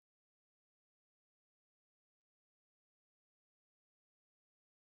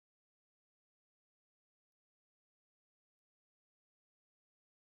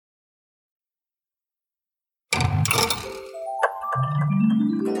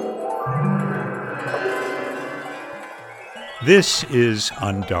This is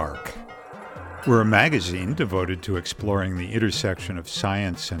Undark. We're a magazine devoted to exploring the intersection of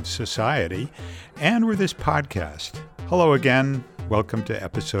science and society, and we're this podcast. Hello again. Welcome to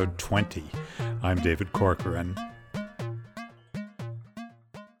episode 20. I'm David Corcoran.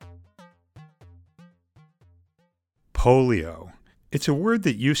 Polio. It's a word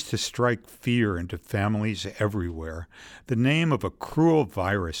that used to strike fear into families everywhere, the name of a cruel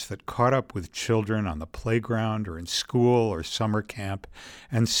virus that caught up with children on the playground or in school or summer camp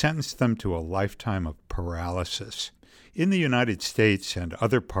and sentenced them to a lifetime of paralysis. In the United States and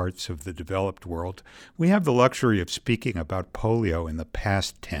other parts of the developed world, we have the luxury of speaking about polio in the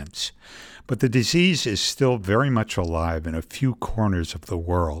past tense, but the disease is still very much alive in a few corners of the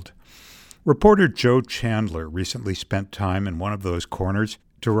world. Reporter Joe Chandler recently spent time in one of those corners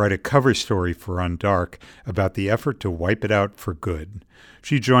to write a cover story for Undark about the effort to wipe it out for good.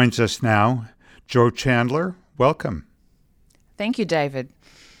 She joins us now. Joe Chandler, welcome. Thank you, David.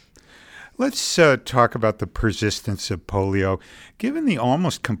 Let's talk about the persistence of polio. Given the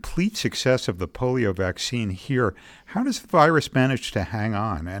almost complete success of the polio vaccine here, how does the virus manage to hang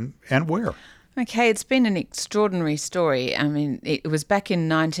on, and where? Okay, it's been an extraordinary story. I mean, it was back in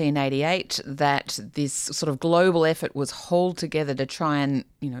 1988 that this sort of global effort was hauled together to try and,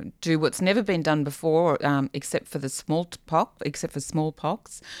 do what's never been done before, except for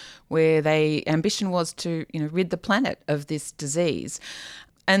smallpox, where the ambition was to, rid the planet of this disease.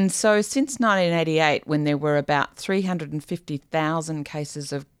 And so since 1988, when there were about 350,000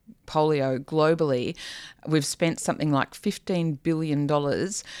 cases of polio globally, we've spent something like $15 billion.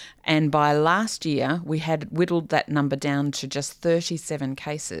 And by last year, we had whittled that number down to just 37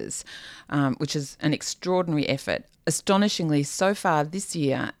 cases, which is an extraordinary effort. Astonishingly, so far this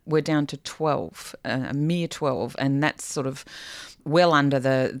year, we're down to 12, a mere 12, and that's sort of well under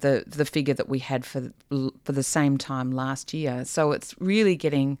the figure that we had for the same time last year. So it's really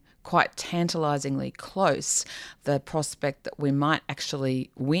getting quite tantalisingly close, the prospect that we might actually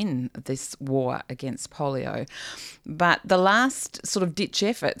win this war against polio. But the last sort of ditch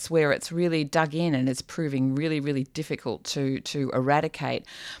efforts where it's really dug in and is proving really, really difficult to eradicate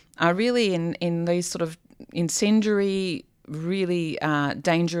are really in these sort of incendiary, really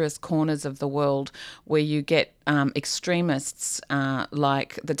dangerous corners of the world where you get extremists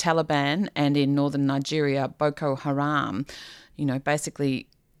like the Taliban and in northern Nigeria, Boko Haram, basically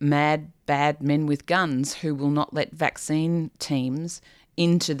mad, bad men with guns who will not let vaccine teams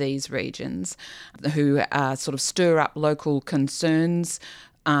into these regions, who sort of stir up local concerns,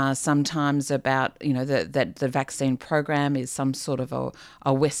 sometimes about, that the vaccine program is some sort of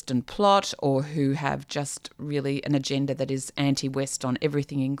a Western plot, or who have just really an agenda that is anti-West on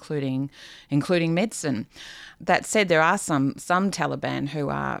everything, including medicine. That said, there are some Taliban who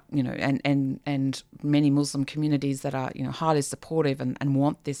are, and many Muslim communities that are, highly supportive and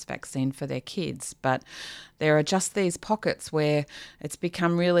want this vaccine for their kids. But there are just these pockets where it's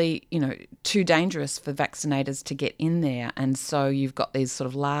become really, too dangerous for vaccinators to get in there. And so you've got these sort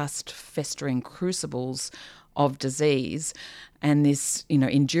of last festering crucibles of disease and this,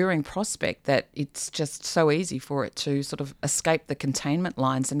 enduring prospect that it's just so easy for it to sort of escape the containment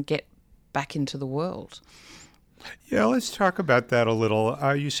lines and get back into the world. Yeah, let's talk about that a little.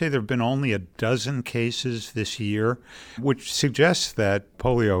 You say there have been only a dozen cases this year, which suggests that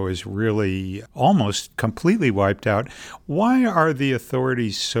polio is really almost completely wiped out. Why are the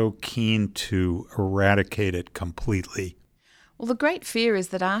authorities so keen to eradicate it completely? Well, the great fear is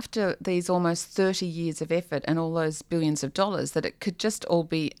that after these almost 30 years of effort and all those billions of dollars, that it could just all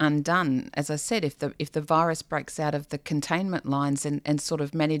be undone. As I said, if the virus breaks out of the containment lines and sort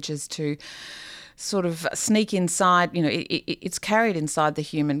of manages to sort of sneak inside, it's carried inside the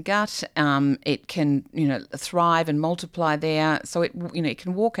human gut. It can, thrive and multiply there. So it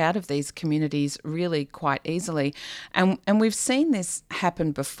can walk out of these communities really quite easily. And we've seen this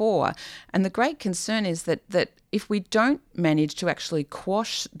happen before. And the great concern is that if we don't manage to actually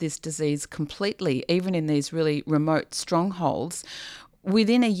quash this disease completely, even in these really remote strongholds,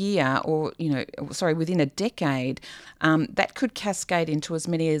 within a year within a decade, that could cascade into as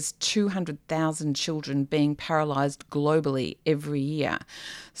many as 200,000 children being paralysed globally every year.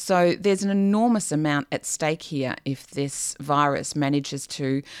 So there's an enormous amount at stake here if this virus manages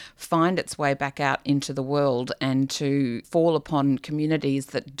to find its way back out into the world and to fall upon communities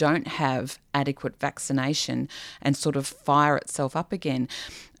that don't have adequate vaccination and sort of fire itself up again.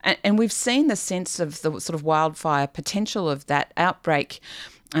 And we've seen the sense of the sort of wildfire potential of that outbreak.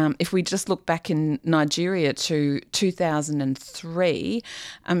 If we just look back in Nigeria to 2003,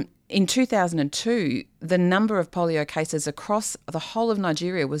 In 2002, the number of polio cases across the whole of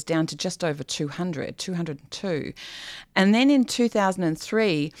Nigeria was down to just over 202. And then in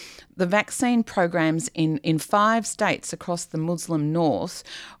 2003, the vaccine programs in 5 states across the Muslim north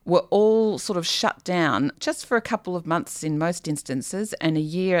were all sort of shut down just for a couple of months in most instances and a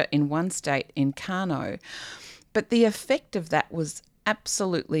year in one state in Kano. But the effect of that was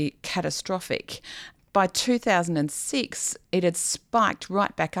absolutely catastrophic. By 2006, it had spiked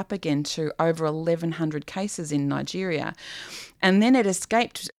right back up again to over 1,100 cases in Nigeria. And then it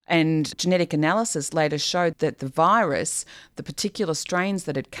escaped, and genetic analysis later showed that the virus, the particular strains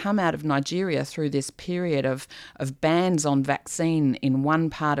that had come out of Nigeria through this period of bans on vaccine in one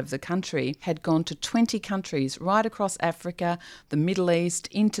part of the country, had gone to 20 countries right across Africa, the Middle East,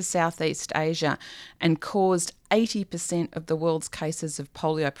 into Southeast Asia, and caused 80% of the world's cases of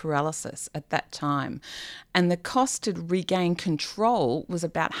polio paralysis at that time. And the cost to regain control was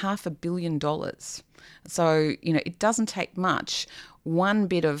about $500 million. So, it doesn't take much, one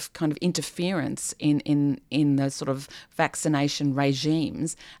bit of kind of interference in the sort of vaccination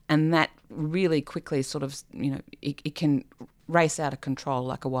regimes, and that really quickly sort of, it can race out of control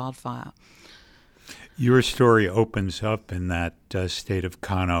like a wildfire. Your story opens up in that state of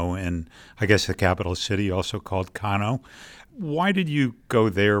Kano, and I guess the capital city, also called Kano. Why did you go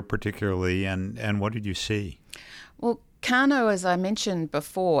there particularly, and what did you see? Well, Kano, as I mentioned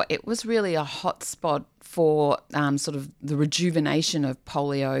before, it was really a hotspot for sort of the rejuvenation of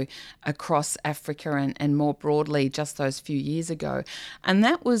polio across Africa and more broadly just those few years ago. And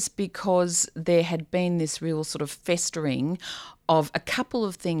that was because there had been this real sort of festering of a couple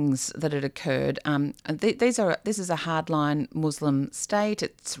of things that had occurred. This is a hardline Muslim state.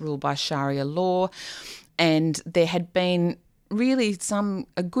 It's ruled by Sharia law. And there had been really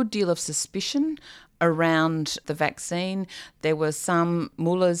a good deal of suspicion around the vaccine. There were some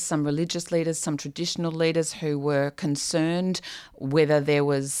mullahs, some religious leaders, some traditional leaders who were concerned whether there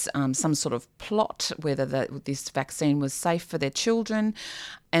was some sort of plot, whether this vaccine was safe for their children.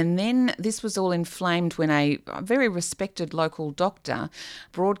 And then this was all inflamed when a very respected local doctor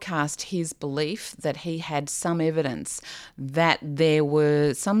broadcast his belief that he had some evidence that there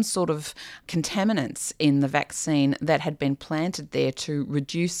were some sort of contaminants in the vaccine that had been planted there to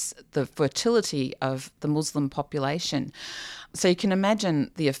reduce the fertility of the Muslim population. So you can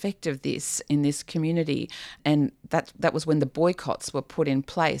imagine the effect of this in this community, and that was when the boycotts were put in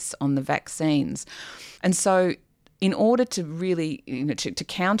place on the vaccines. And so in order to really, to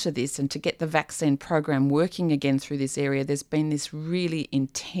counter this and to get the vaccine program working again through this area, there's been this really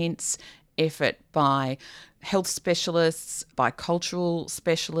intense effort by health specialists, by cultural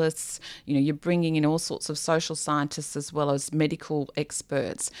specialists. You're bringing in all sorts of social scientists as well as medical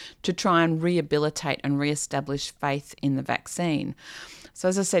experts to try and rehabilitate and reestablish faith in the vaccine. So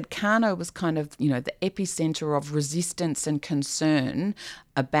as I said, Kano was kind of, the epicenter of resistance and concern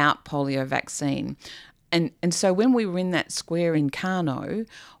about polio vaccine. And so when we were in that square in Kano,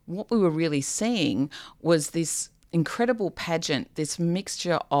 what we were really seeing was this incredible pageant, this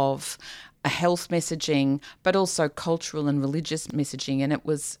mixture of a health messaging, but also cultural and religious messaging. And it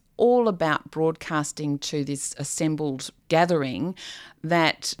was all about broadcasting to this assembled gathering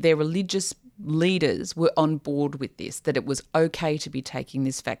that their religious leaders were on board with this, that it was okay to be taking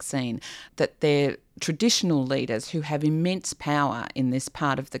this vaccine, that their traditional leaders who have immense power in this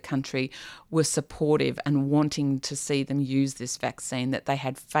part of the country were supportive and wanting to see them use this vaccine, that they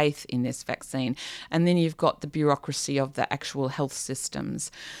had faith in this vaccine. And then you've got the bureaucracy of the actual health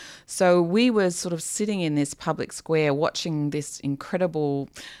systems. So we were sort of sitting in this public square watching this incredible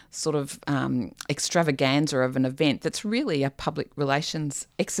sort of extravaganza of an event that's really a public relations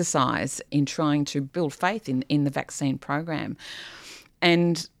exercise in trying to build faith in the vaccine program.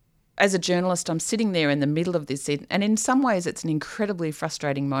 And as a journalist, I'm sitting there in the middle of this, and in some ways it's an incredibly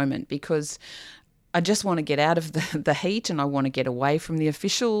frustrating moment because I just want to get out of the heat and I want to get away from the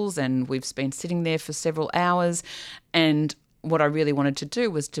officials, and we've been sitting there for several hours, and what I really wanted to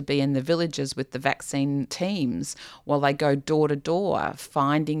do was to be in the villages with the vaccine teams while they go door to door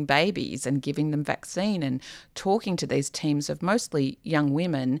finding babies and giving them vaccine and talking to these teams of mostly young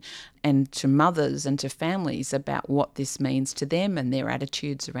women and to mothers and to families about what this means to them and their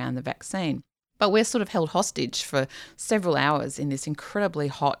attitudes around the vaccine. But we're sort of held hostage for several hours in this incredibly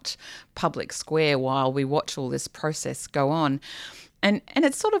hot public square while we watch all this process go on. And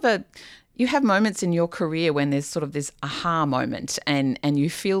it's sort of you have moments in your career when there's sort of this aha moment and you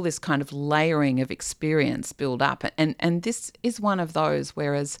feel this kind of layering of experience build up. And this is one of those,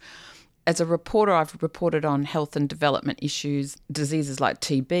 whereas as a reporter, I've reported on health and development issues, diseases like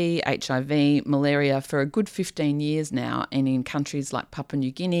TB, HIV, malaria for a good 15 years now, and in countries like Papua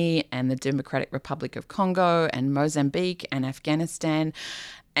New Guinea and the Democratic Republic of Congo and Mozambique and Afghanistan.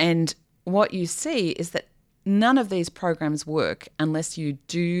 And what you see is that none of these programs work unless you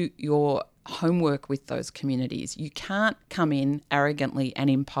do your homework with those communities. You can't come in arrogantly and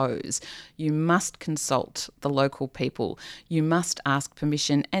impose. You must consult the local people. You must ask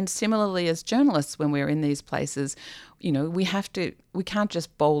permission. And similarly, as journalists, when we're in these places, we can't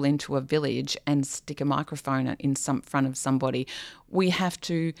just bowl into a village and stick a microphone in front of somebody. We have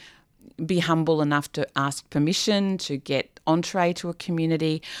to be humble enough to ask permission, to get entree to a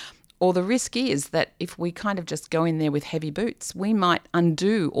community. Or the risk is that if we kind of just go in there with heavy boots, we might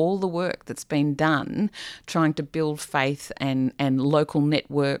undo all the work that's been done trying to build faith and local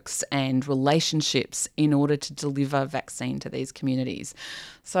networks and relationships in order to deliver vaccine to these communities.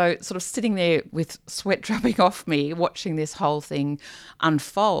 So sort of sitting there with sweat dropping off me, watching this whole thing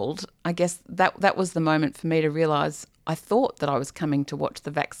unfold, I guess that was the moment for me to realise I thought that I was coming to watch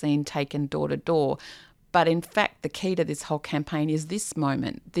the vaccine taken door to door. But in fact, the key to this whole campaign is this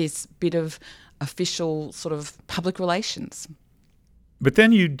moment, this bit of official sort of public relations. But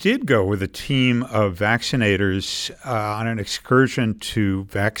then you did go with a team of vaccinators on an excursion to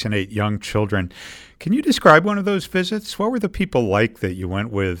vaccinate young children. Can you describe one of those visits? What were the people like that you went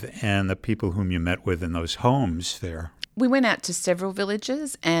with and the people whom you met with in those homes there? We went out to several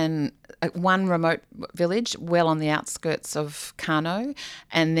villages, and one remote village well on the outskirts of Kano,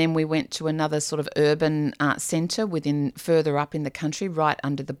 and then we went to another sort of urban centre further up in the country, right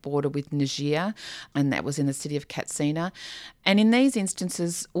under the border with Niger, and that was in the city of Katsina. And in these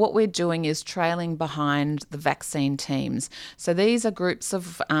instances, what we're doing is trailing behind the vaccine teams. So these are groups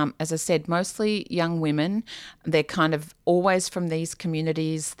of, as I said, mostly young women. They're kind of always from these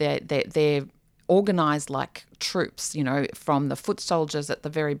communities. They're organised like troops, from the foot soldiers at the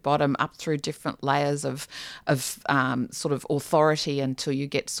very bottom up through different layers of sort of authority until you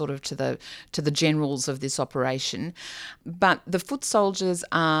get sort of to the generals of this operation. But the foot soldiers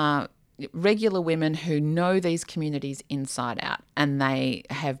are regular women who know these communities inside out, and they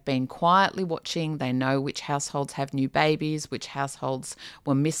have been quietly watching. They know which households have new babies, which households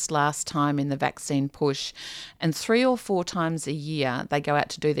were missed last time in the vaccine push. And 3 or 4 times a year, they go out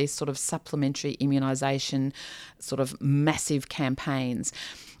to do these sort of supplementary immunisation, sort of massive campaigns.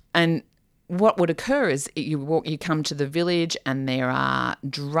 And what would occur is you come to the village and there are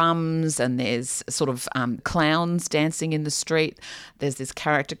drums and there's sort of clowns dancing in the street. There's this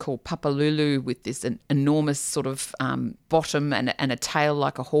character called Papa Lulu with this enormous sort of bottom and a tail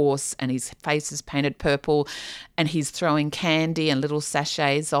like a horse, and his face is painted purple, and he's throwing candy and little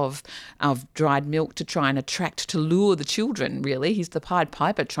sachets of dried milk to lure the children, really. He's the Pied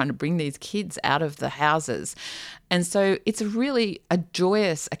Piper trying to bring these kids out of the houses. And so it's really a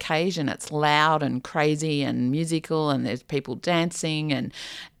joyous occasion. It's loud and crazy and musical, and there's people dancing, and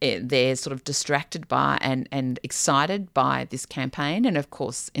they're sort of distracted by and excited by this campaign. And of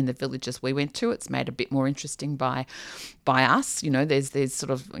course, in the villages we went to, it's made a bit more interesting by us. There's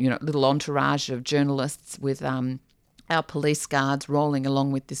sort of little entourage of journalists with our police guards rolling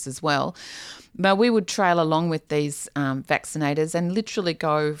along with this as well. But we would trail along with these vaccinators and literally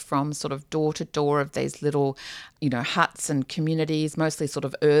go from sort of door to door of these little, huts and communities, mostly sort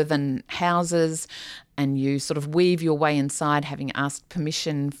of earthen houses, and you sort of weave your way inside, having asked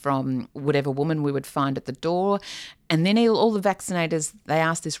permission from whatever woman we would find at the door. And then all the vaccinators, they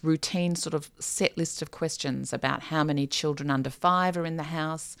ask this routine sort of set list of questions about how many children under 5 are in the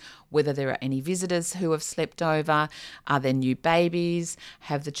house, whether there are any visitors who have slept over, are there new babies,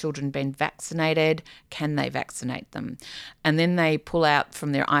 have the children been vaccinated, can they vaccinate them? And then they pull out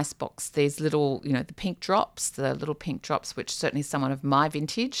from their icebox these little, the pink drops, which certainly someone of my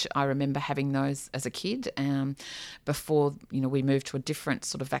vintage, I remember having those as a kid before, we moved to a different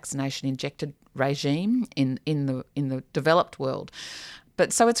sort of vaccination injected regime in the developed world.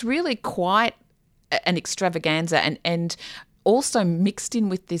 But so it's really quite an extravaganza, and also mixed in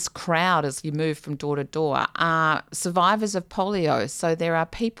with this crowd as you move from door to door are survivors of polio. So there are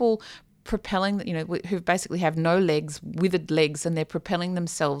people propelling, who basically have no legs, withered legs, and they're propelling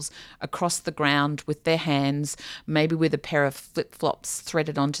themselves across the ground with their hands, maybe with a pair of flip-flops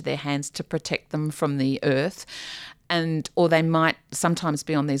threaded onto their hands to protect them from the earth. Or they might sometimes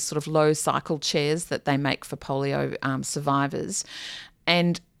be on these sort of low cycle chairs that they make for polio survivors.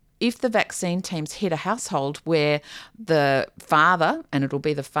 And if the vaccine teams hit a household where the father, and it'll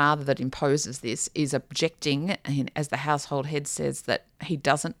be the father that imposes this, is objecting, and as the household head says that he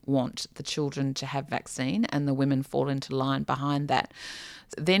doesn't want the children to have vaccine, and the women fall into line behind that,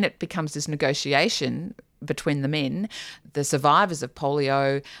 then it becomes this negotiation between the men, the survivors of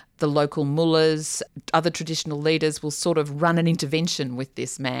polio, the local mullahs, other traditional leaders will sort of run an intervention with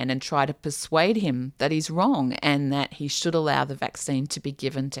this man and try to persuade him that he's wrong and that he should allow the vaccine to be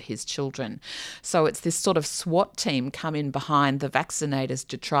given to his children. So it's this sort of SWAT team come in behind the vaccinators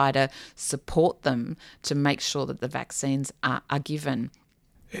to try to support them to make sure that the vaccines are given.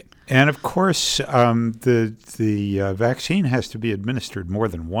 And of course, the vaccine has to be administered more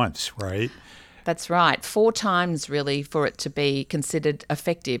than once, right? That's right. 4 times really for it to be considered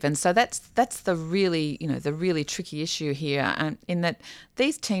effective. And so that's the really, the really tricky issue here, in that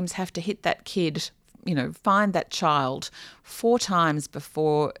these teams have to hit that kid, find that child 4 times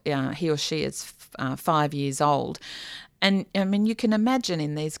before he or she is 5 years old. And I mean, you can imagine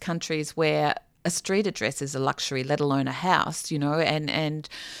in these countries where a street address is a luxury, let alone a house, and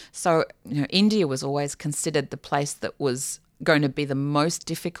so, India was always considered the place that was going to be the most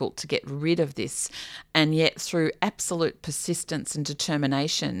difficult to get rid of this. And yet through absolute persistence and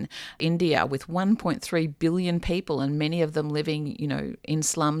determination, India, with 1.3 billion people and many of them living, in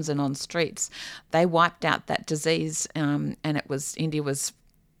slums and on streets, they wiped out that disease. And India was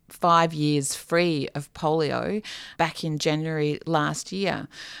 5 years free of polio back in January last year.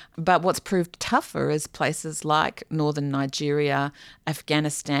 But what's proved tougher is places like northern Nigeria,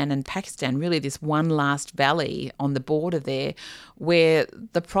 Afghanistan and Pakistan, really this one last valley on the border there, where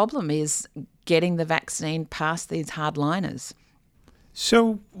the problem is getting the vaccine past these hardliners.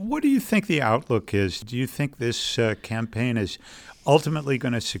 So what do you think the outlook is? Do you think this campaign is ultimately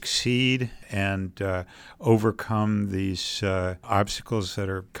going to succeed and overcome these obstacles that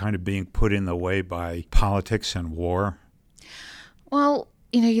are kind of being put in the way by politics and war? Well,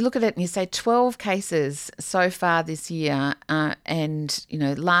 you look at it and you say 12 cases so far this year, and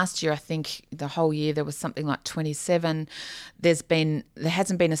last year I think the whole year there was something like 27. There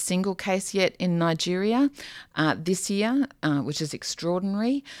hasn't been a single case yet in Nigeria this year, which is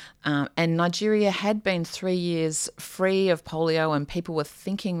extraordinary. And Nigeria had been 3 years free of polio, and people were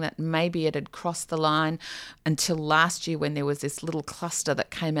thinking that maybe it had crossed the line until last year when there was this little cluster that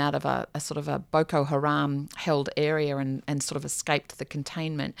came out of a sort of a Boko Haram held area and sort of escaped the containment.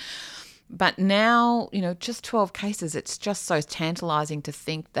 But now, just 12 cases, it's just so tantalising to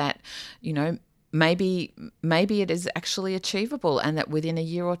think that, maybe it is actually achievable, and that within a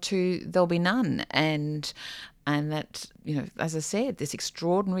year or two there'll be none. And that, as I said, this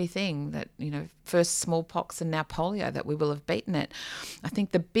extraordinary thing that, first smallpox and now polio, that we will have beaten it. I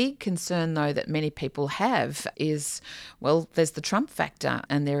think the big concern, though, that many people have is, well, there's the Trump factor,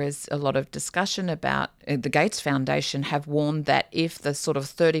 and there is a lot of discussion about the Gates Foundation have warned that if the sort of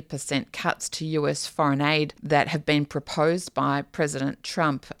 30% cuts to US foreign aid that have been proposed by President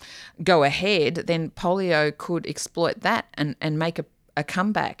Trump go ahead, then polio could exploit that and make a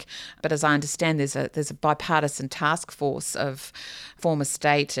comeback. But as I understand, there's a bipartisan task force of former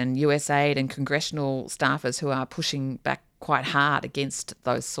state and USAID and congressional staffers who are pushing back quite hard against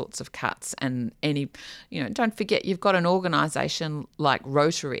those sorts of cuts. And don't forget, you've got an organisation like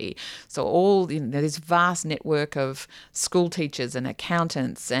Rotary, so all this vast network of school teachers and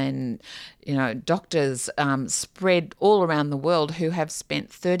accountants and doctors spread all around the world who have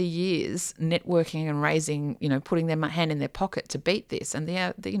spent 30 years networking and raising, putting their hand in their pocket to beat this. And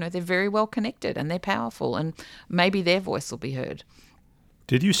they're very well connected and they're powerful, and maybe their voice will be heard.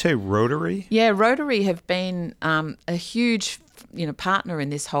 Did you say Rotary? Yeah, Rotary have been a huge partner in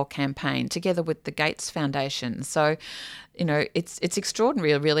this whole campaign, together with the Gates Foundation. So, it's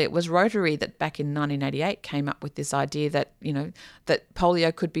extraordinary, really. It was Rotary that back in 1988 came up with this idea that, that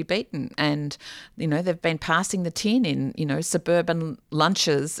polio could be beaten. And, they've been passing the tin in, suburban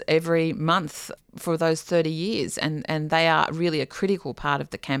lunches every month for those 30 years. And they are really a critical part of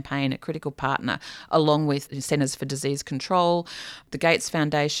the campaign, a critical partner, along with Centers for Disease Control, the Gates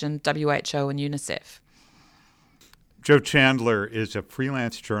Foundation, WHO and UNICEF. Jo Chandler is a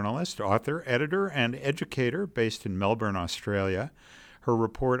freelance journalist, author, editor, and educator based in Melbourne, Australia. Her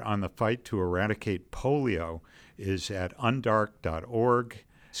report on the fight to eradicate polio is at undark.org.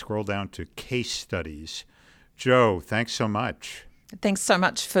 Scroll down to case studies. Jo, thanks so much. Thanks so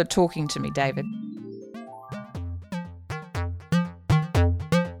much for talking to me, David.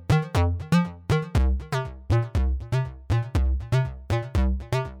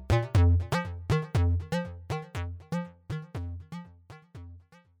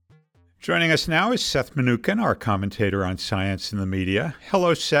 Joining us now is Seth Mnookin, our commentator on science and the media.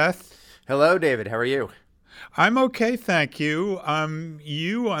 Hello, Seth. Hello, David. How are you? I'm okay, thank you.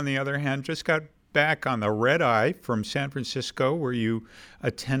 You, on the other hand, just got back on the red eye from San Francisco, where you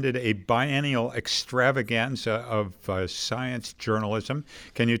attended a biennial extravaganza of science journalism.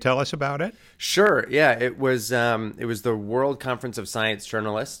 Can you tell us about it? Sure. Yeah, it was the World Conference of Science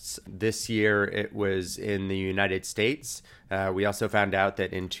Journalists. This year, it was in the United States. We also found out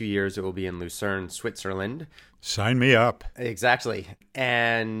that in 2 years, it will be in Lucerne, Switzerland. Sign me up. Exactly.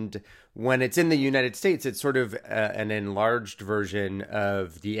 And when it's in the United States, it's sort of an enlarged version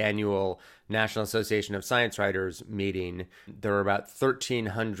of the annual National Association of Science Writers meeting. There were about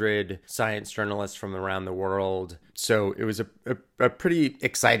 1,300 science journalists from around the world. So it was a pretty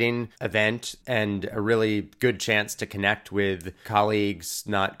exciting event and a really good chance to connect with colleagues,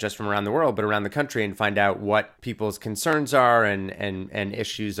 not just from around the world, but around the country, and find out what people's concerns are and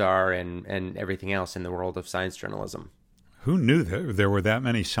issues are and everything else in the world of science journalism. Who knew that there were that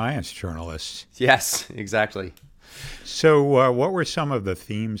many science journalists? Yes, exactly. So what were some of the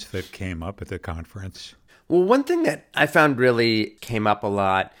themes that came up at the conference? Well, one thing that I found really came up a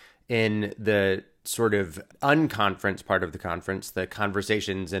lot in the sort of unconference part of the conference, the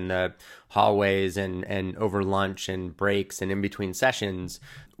conversations in the hallways and over lunch and breaks and in between sessions,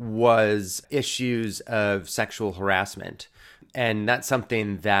 was issues of sexual harassment. And that's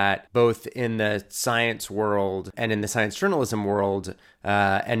something that both in the science world and in the science journalism world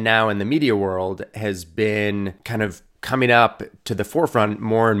and now in the media world has been kind of coming up to the forefront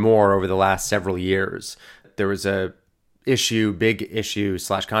more and more over the last several years. There was a big issue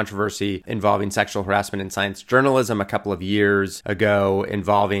 / controversy involving sexual harassment in science journalism a couple of years ago,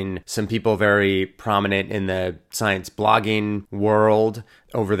 involving some people very prominent in the science blogging world.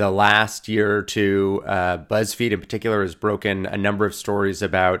 Over the last year or two, BuzzFeed in particular has broken a number of stories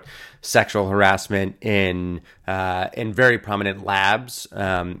about sexual harassment in very prominent labs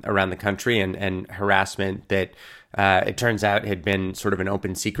around the country and harassment that it turns out had been sort of an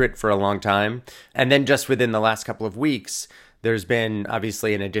open secret for a long time. And then just within the last couple of weeks, there's been,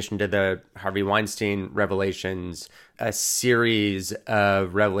 obviously, in addition to the Harvey Weinstein revelations, a series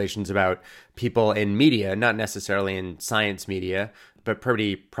of revelations about people in media, not necessarily in science media, but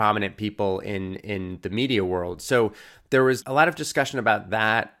pretty prominent people in the media world. So there was a lot of discussion about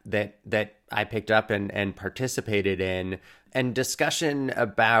that I picked up and participated in, and discussion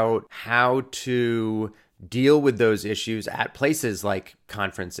about how to deal with those issues at places like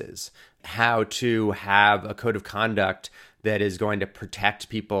conferences, how to have a code of conduct that is going to protect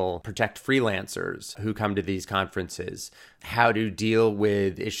freelancers who come to these conferences, how to deal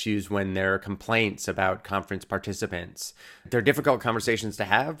with issues when there are complaints about conference participants. They're difficult conversations to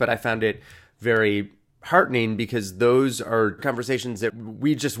have, but I found it very heartening because those are conversations that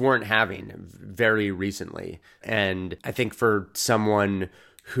we just weren't having very recently. And I think for someone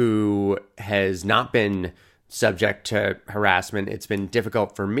who has not been subject to harassment, it's been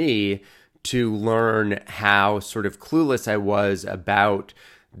difficult for me to learn how sort of clueless I was about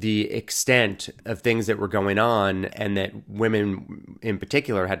the extent of things that were going on and that women in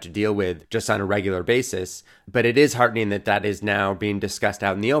particular had to deal with just on a regular basis. But it is heartening that that is now being discussed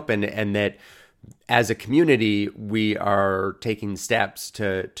out in the open, and that as a community, we are taking steps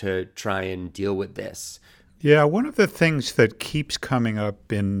to try and deal with this. Yeah, one of the things that keeps coming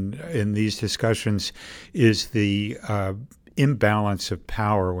up in these discussions is the imbalance of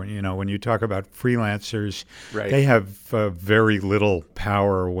power. When you talk about freelancers, right, they have very little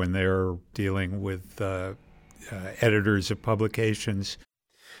power when they're dealing with editors of publications.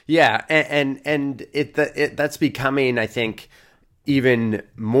 Yeah, and that's becoming, I think, even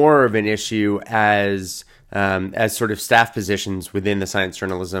more of an issue as sort of staff positions within the science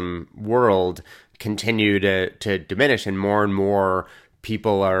journalism world continue to diminish, and more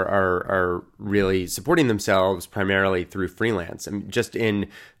people are really supporting themselves primarily through freelance. And just in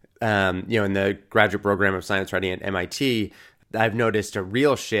in the graduate program of science writing at MIT, I've noticed a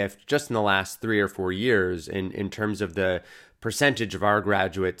real shift just in the last 3 or 4 years in terms of the percentage of our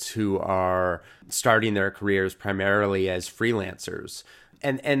graduates who are starting their careers primarily as freelancers.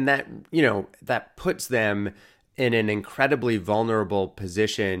 And that, that puts them in an incredibly vulnerable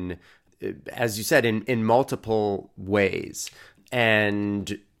position, as you said, in multiple ways.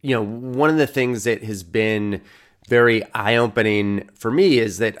 And, one of the things that has been very eye-opening for me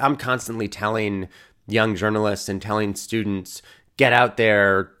is that I'm constantly telling young journalists and telling students, get out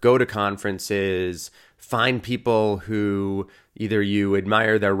there, go to conferences, find people who either you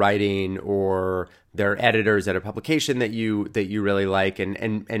admire their writing or they're editors at a publication that you really like,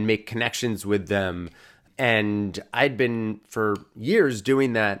 and make connections with them. And I'd been for years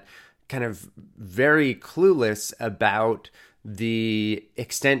doing that kind of very clueless about the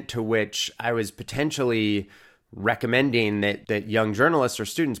extent to which I was potentially recommending that young journalists or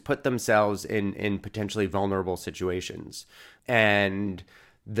students put themselves in potentially vulnerable situations. And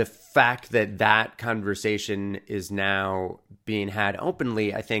the fact that that conversation is now being had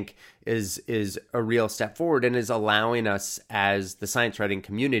openly, I think, is a real step forward and is allowing us as the science writing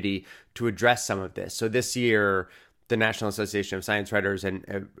community to address some of this. So this year, the National Association of Science Writers and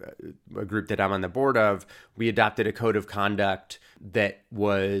a group that I'm on the board of, we adopted a code of conduct that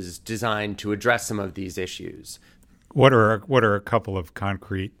was designed to address some of these issues. What are a couple of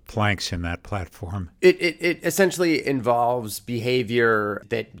concrete planks in that platform? It essentially involves behavior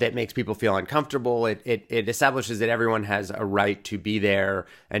that makes people feel uncomfortable. It establishes that everyone has a right to be there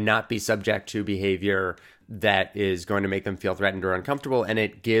and not be subject to behavior that is going to make them feel threatened or uncomfortable. And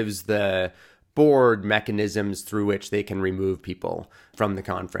it gives the board mechanisms through which they can remove people from the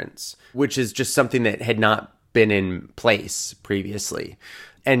conference, which is just something that had not been in place previously.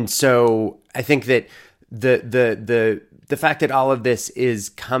 And so I think that the fact that all of this is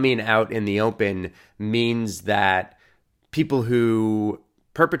coming out in the open means that people who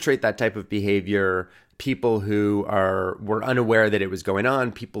perpetrate that type of behavior, people who were unaware that it was going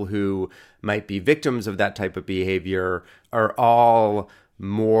on, people who might be victims of that type of behavior are all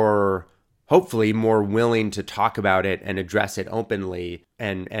hopefully more willing to talk about it and address it openly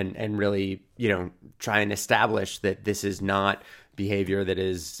and really, try and establish that this is not behavior that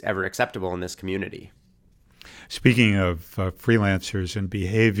is ever acceptable in this community. Speaking of freelancers and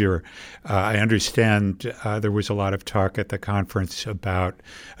behavior, I understand there was a lot of talk at the conference about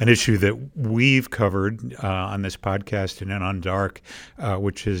an issue that we've covered on this podcast and in Undark,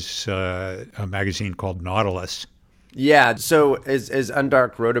 which is a magazine called Nautilus. Yeah, so as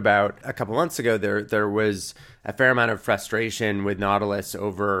Undark wrote about a couple months ago, there was a fair amount of frustration with Nautilus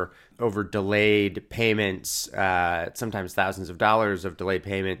over delayed payments, sometimes thousands of dollars of delayed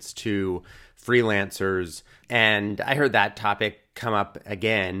payments to freelancers. And I heard that topic come up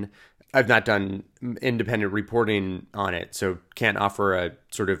again. I've not done independent reporting on it, so can't offer a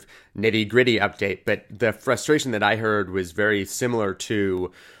sort of nitty-gritty update. But the frustration that I heard was very similar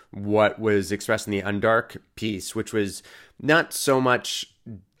to what was expressed in the Undark piece, which was not so much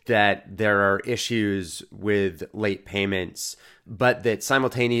that there are issues with late payments, but that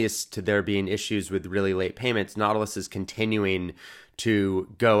simultaneous to there being issues with really late payments, Nautilus is continuing to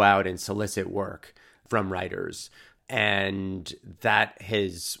go out and solicit work from writers. And that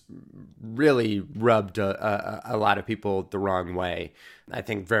has really rubbed a lot of people the wrong way, I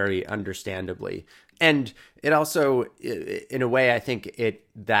think very understandably. And it also, in a way, I think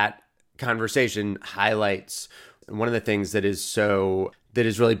that conversation highlights one of the things that is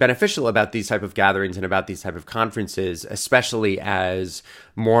really beneficial about these type of gatherings and about these type of conferences, especially as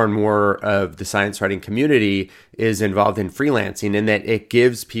more and more of the science writing community is involved in freelancing, in that it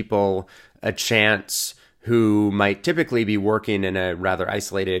gives people a chance who might typically be working in a rather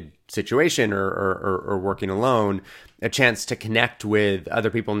isolated situation or working alone, a chance to connect with other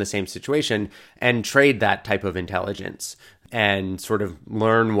people in the same situation and trade that type of intelligence and sort of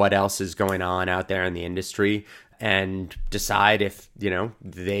learn what else is going on out there in the industry and decide if,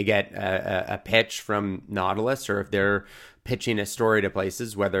 they get a pitch from Nautilus or if they're pitching a story to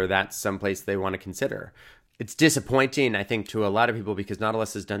places, whether that's someplace they want to consider. It's disappointing, I think, to a lot of people because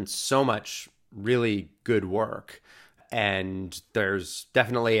Nautilus has done so much really good work. And there's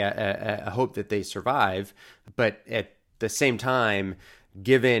definitely a hope that they survive. But at the same time,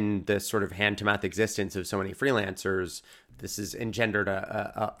 given the sort of hand-to-mouth existence of so many freelancers, this has engendered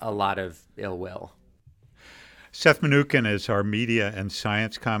a lot of ill will. Seth Mnookin is our media and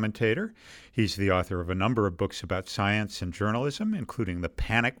science commentator. He's the author of a number of books about science and journalism, including The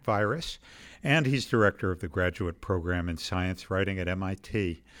Panic Virus, and he's director of the graduate program in science writing at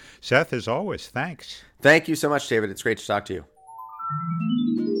MIT. Seth, as always, thanks. Thank you so much, David. It's great to talk to you.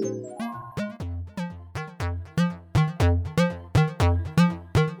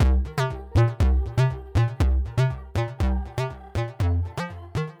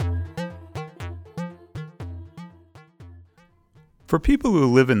 For people who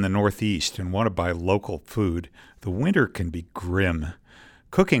live in the Northeast and want to buy local food, the winter can be grim.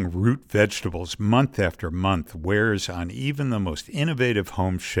 Cooking root vegetables month after month wears on even the most innovative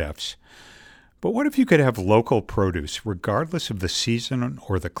home chefs. But what if you could have local produce regardless of the season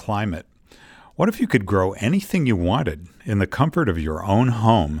or the climate? What if you could grow anything you wanted in the comfort of your own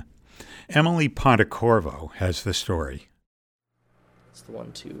home? Emily Pontecorvo has the story. It's the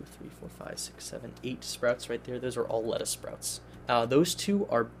 1, 2, 3, 4, 5, 6, 7, 8 sprouts right there. Those are all lettuce sprouts. Those two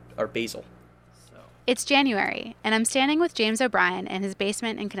are basil. So It's January, and I'm standing with James O'Brien in his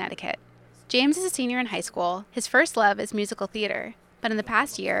basement in Connecticut. James is a senior in high school. His first love is musical theater, but in the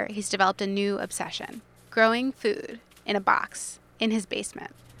past year, he's developed a new obsession: growing food in a box in his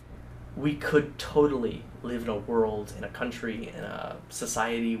basement. We could totally live in a world, in a country, in a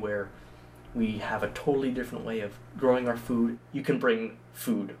society where we have a totally different way of growing our food. You can bring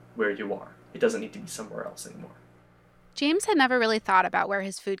food where you are. It doesn't need to be somewhere else anymore. James had never really thought about where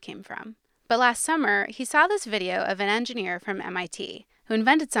his food came from. But last summer, he saw this video of an engineer from MIT who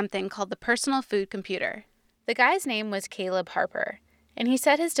invented something called the personal food computer. The guy's name was Caleb Harper, and he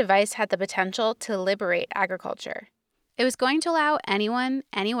said his device had the potential to liberate agriculture. It was going to allow anyone,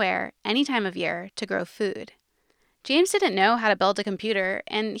 anywhere, any time of year to grow food. James didn't know how to build a computer,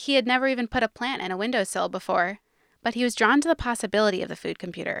 and he had never even put a plant in a windowsill before, but he was drawn to the possibility of the food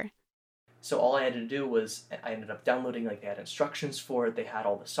computer. So all I had to do was, I ended up downloading, they had instructions for it, they had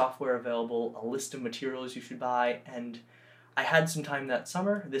all the software available, a list of materials you should buy, and I had some time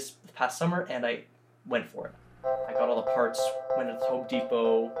this past summer, and I went for it. I got all the parts, went to Home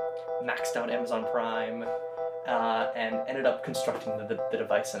Depot, maxed out Amazon Prime, and ended up constructing the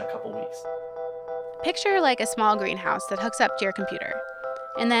device in a couple weeks. Picture like a small greenhouse that hooks up to your computer,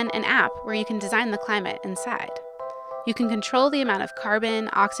 and then an app where you can design the climate inside. You can control the amount of carbon,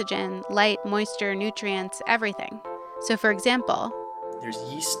 oxygen, light, moisture, nutrients, everything. So for example, there's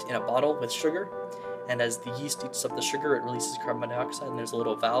yeast in a bottle with sugar, and as the yeast eats up the sugar, it releases carbon dioxide, and there's a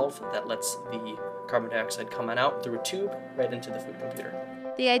little valve that lets the carbon dioxide come on out through a tube right into the food computer.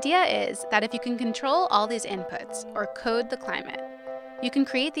 The idea is that if you can control all these inputs or code the climate, you can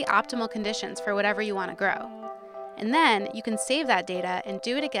create the optimal conditions for whatever you want to grow. And then you can save that data and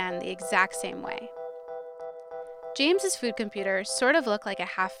do it again the exact same way. James's food computer sort of looked like a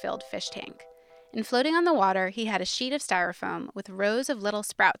half-filled fish tank. And floating on the water, he had a sheet of styrofoam with rows of little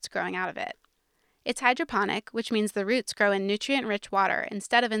sprouts growing out of it. It's hydroponic, which means the roots grow in nutrient-rich water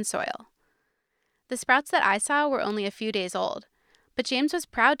instead of in soil. The sprouts that I saw were only a few days old, but James was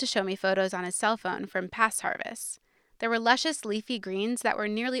proud to show me photos on his cell phone from past harvests. There were luscious leafy greens that were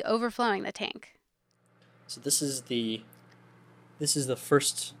nearly overflowing the tank. So this is the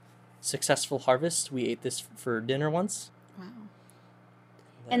first successful harvest. We ate this for dinner once. Wow.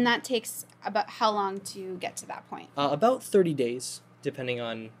 And that takes about how long to get to that point? About 30 days, depending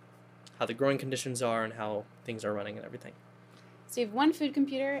on how the growing conditions are and how things are running and everything. So you have one food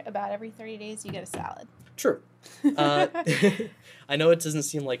computer, about every 30 days you get a salad. True. I know it doesn't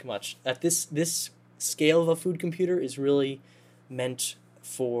seem like much. At this scale of a food computer is really meant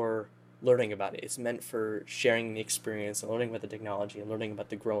for learning about it. It's meant for sharing the experience and learning about the technology and learning about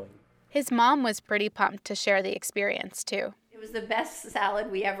the growing. His mom was pretty pumped to share the experience, too. It was the best salad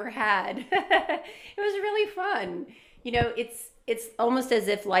we ever had. It was really fun. You know, it's almost as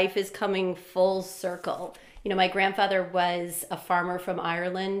if life is coming full circle. You know, my grandfather was a farmer from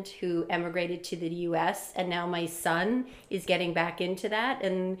Ireland who emigrated to the U.S., and now my son is getting back into that,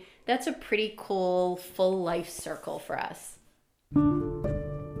 and that's a pretty cool full life circle for us.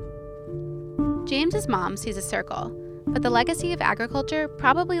 James's mom sees a circle, but the legacy of agriculture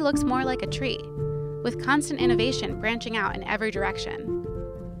probably looks more like a tree, with constant innovation branching out in every direction.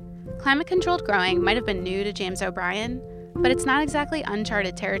 Climate-controlled growing might have been new to James O'Brien, but it's not exactly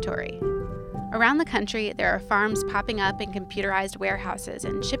uncharted territory. Around the country, there are farms popping up in computerized warehouses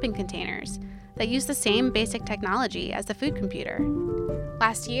and shipping containers that use the same basic technology as the food computer.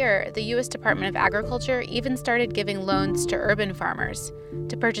 Last year, the U.S. Department of Agriculture even started giving loans to urban farmers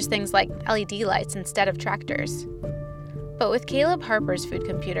to purchase things like LED lights instead of tractors. But with Caleb Harper's food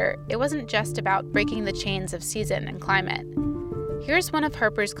computer, it wasn't just about breaking the chains of season and climate. Here's one of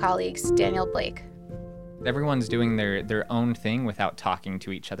Harper's colleagues, Daniel Blake. Everyone's doing their own thing without talking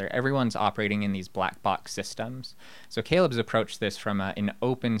to each other. Everyone's operating in these black box systems. So Caleb's approached this from an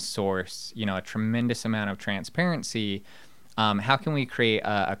open source, a tremendous amount of transparency. How can we create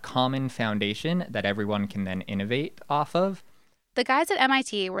a common foundation that everyone can then innovate off of? The guys at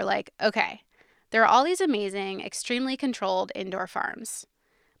MIT were like, okay, there are all these amazing, extremely controlled indoor farms.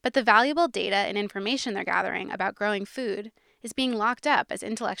 But the valuable data and information they're gathering about growing food is being locked up as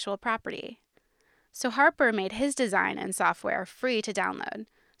intellectual property. So Harper made his design and software free to download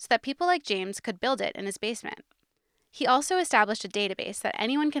so that people like James could build it in his basement. He also established a database that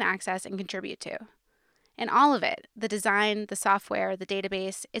anyone can access and contribute to. And all of it, the design, the software, the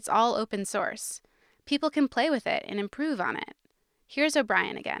database, it's all open source. People can play with it and improve on it. Here's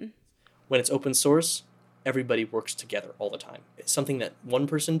O'Brien again. When it's open source, everybody works together all the time. It's something that one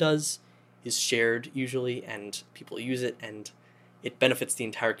person does is shared usually, and people use it, and it benefits the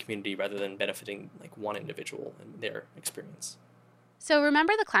entire community rather than benefiting like one individual and their experience. So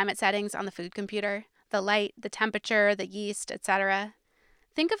remember the climate settings on the food computer? the light, the temperature, the yeast, etc.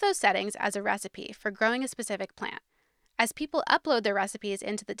 Think of those settings as a recipe for growing a specific plant. As people upload their recipes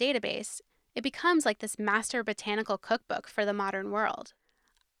into the database, it becomes like this master botanical cookbook for the modern world.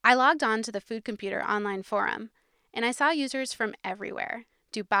 I logged on to the Food Computer online forum, and I saw users from everywhere: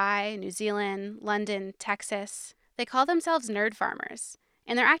 Dubai, New Zealand, London, Texas. They call themselves nerd farmers,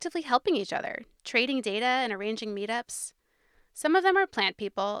 and they're actively helping each other, trading data and arranging meetups. Some of them are plant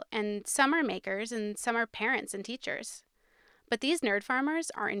people, and some are makers, and some are parents and teachers. But these nerd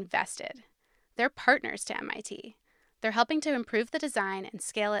farmers are invested. They're partners to MIT. They're helping to improve the design and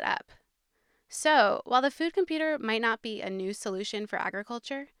scale it up. So, while the Food Computer might not be a new solution for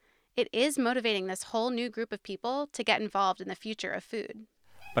agriculture, it is motivating this whole new group of people to get involved in the future of food.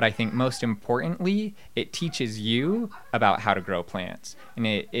 But I think most importantly, it teaches you about how to grow plants. And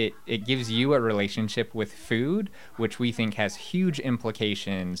it gives you a relationship with food, which we think has huge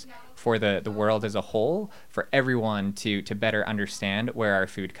implications for the world as a whole, for everyone to better understand where our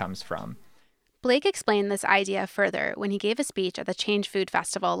food comes from. Blake explained this idea further when he gave a speech at the Change Food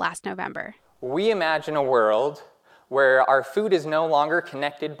Festival last November. We imagine a world where our food is no longer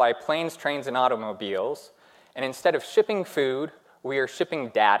connected by planes, trains, and automobiles, and instead of shipping food, we are shipping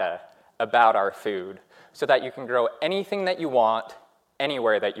data about our food so that you can grow anything that you want,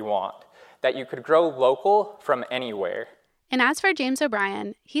 anywhere that you want, that you could grow local from anywhere. And as for James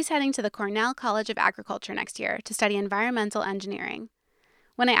O'Brien, he's heading to the Cornell College of Agriculture next year to study environmental engineering.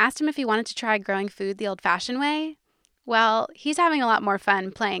 When I asked him if he wanted to try growing food the old-fashioned way, well, he's having a lot more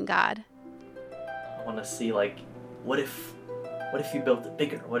fun playing God. I want to see, what if you built it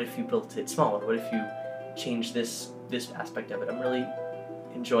bigger? What if you built it smaller? What if you changed this aspect of it? I'm really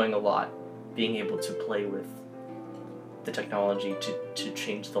enjoying a lot being able to play with the technology to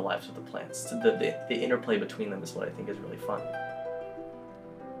change the lives of the plants. So the interplay between them is what I think is really fun.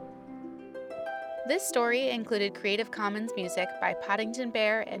 This story included Creative Commons music by Poddington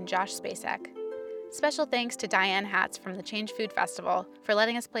Bear and Josh Spacek. Special thanks to Diane Hatz from the Change Food Festival for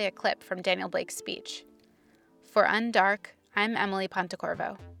letting us play a clip from Daniel Blake's speech. For Undark, I'm Emily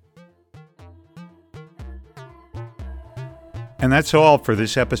Pontecorvo. And that's all for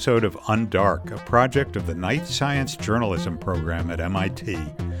this episode of Undark, a project of the Night Science Journalism program at MIT.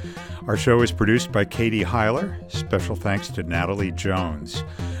 Our show is produced by Katie Heiler. Special thanks to Natalie Jones.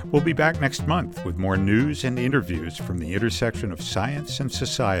 We'll be back next month with more news and interviews from the intersection of science and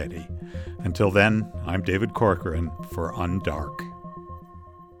society. Until then, I'm David Corcoran for Undark.